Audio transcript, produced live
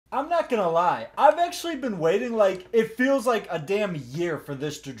I'm not gonna lie, I've actually been waiting like, it feels like a damn year for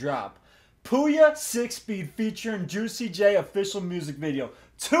this to drop. Pouya 6-Speed featuring Juicy J official music video.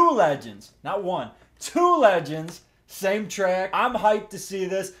 2 legends, not one, 2 legends, same track. I'm hyped to see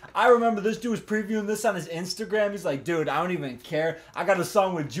this. I remember this dude was previewing this on his Instagram. He's like, dude, I don't even care. I got a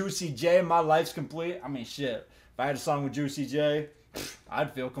song with Juicy J and my life's complete. I mean, shit. If I had a song with Juicy J,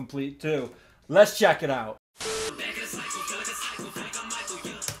 I'd feel complete too. Let's check it out.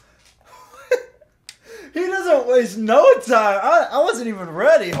 He doesn't waste no time. I wasn't even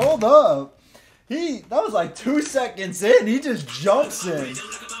ready. Hold up. That was like 2 seconds in. He just jumps in.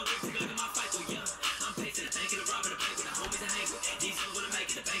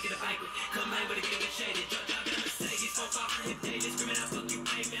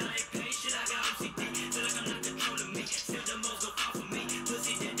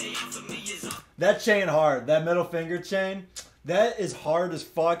 That chain hard. That middle finger chain. That is hard as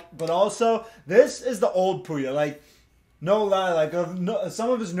fuck. But also, this is the old Pouya. Like, no lie. Like, some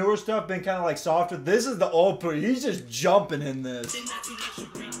of his newer stuff been kind of like softer. This is the old Pouya. He's just jumping in this.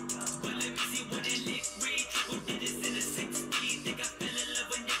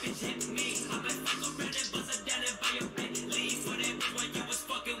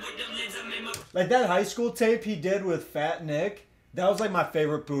 Like that high school tape he did with Fat Nick. That was like my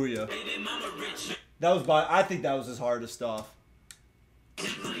favorite Pouya. That was I think that was his hardest stuff.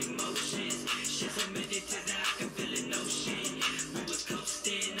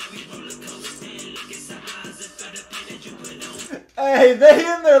 Hey, they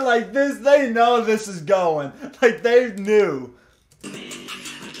in there like this, they know this is going. Like they knew.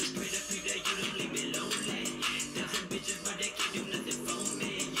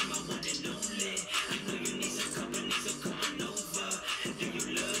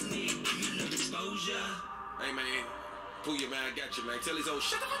 Hey man, Pouya man, I got you man. Tell his old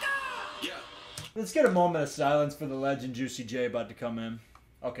shut the fuck up. Yeah. Let's get a moment of silence for the legend Juicy J about to come in.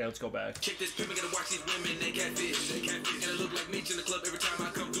 Okay, let's go back. Check this pimpin', gotta watch these women, they catfish. And it look like meat in the club every time I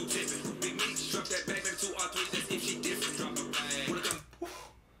come through tipping. Big meat, drop that back, maybe 2 or 3, that's if she different. Drop a bag.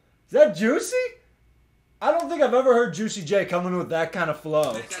 Is that Juicy? I don't think I've ever heard Juicy J coming with that kind of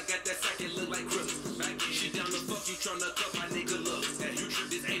flow. I got that sack, it look like Christmas. She down the fuck, you tryna cut my nigga look. You trip,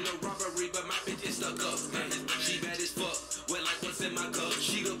 this ain't no robbery, but my bitch is stuck up. She bad as fuck, well like what's in my cup.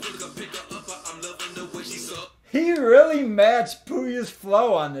 She go quick, pick her up, I'm loving the way she suck. He really matched Pouya's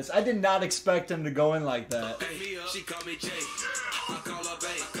flow on this. I did not expect him to go in like that. She call me Jay. I call her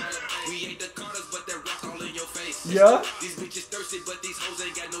bae. We ain't the Carters, but that rock all in your face. Yeah? These bitches thirsty, but these hoes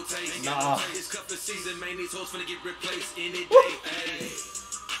ain't got no taste. Nah. It's cup of season, man. These hoes finna get replaced any day.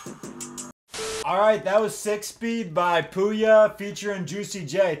 Alright, that was 6-Speed by Pouya featuring Juicy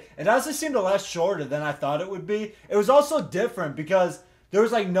J. It honestly seemed a lot shorter than I thought it would be. It was also different because there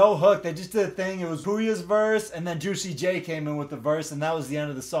was like no hook. They just did a thing. It was Pouya's verse, and then Juicy J came in with the verse, and that was the end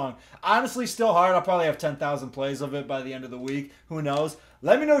of the song. Honestly, still hard. I'll probably have 10,000 plays of it by the end of the week. Who knows?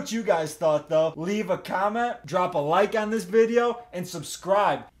 Let me know what you guys thought, though. Leave a comment, drop a like on this video, and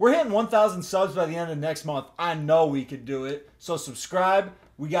subscribe. We're hitting 1,000 subs by the end of next month. I know we could do it. So subscribe.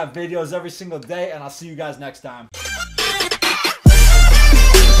 We got videos every single day, and I'll see you guys next time.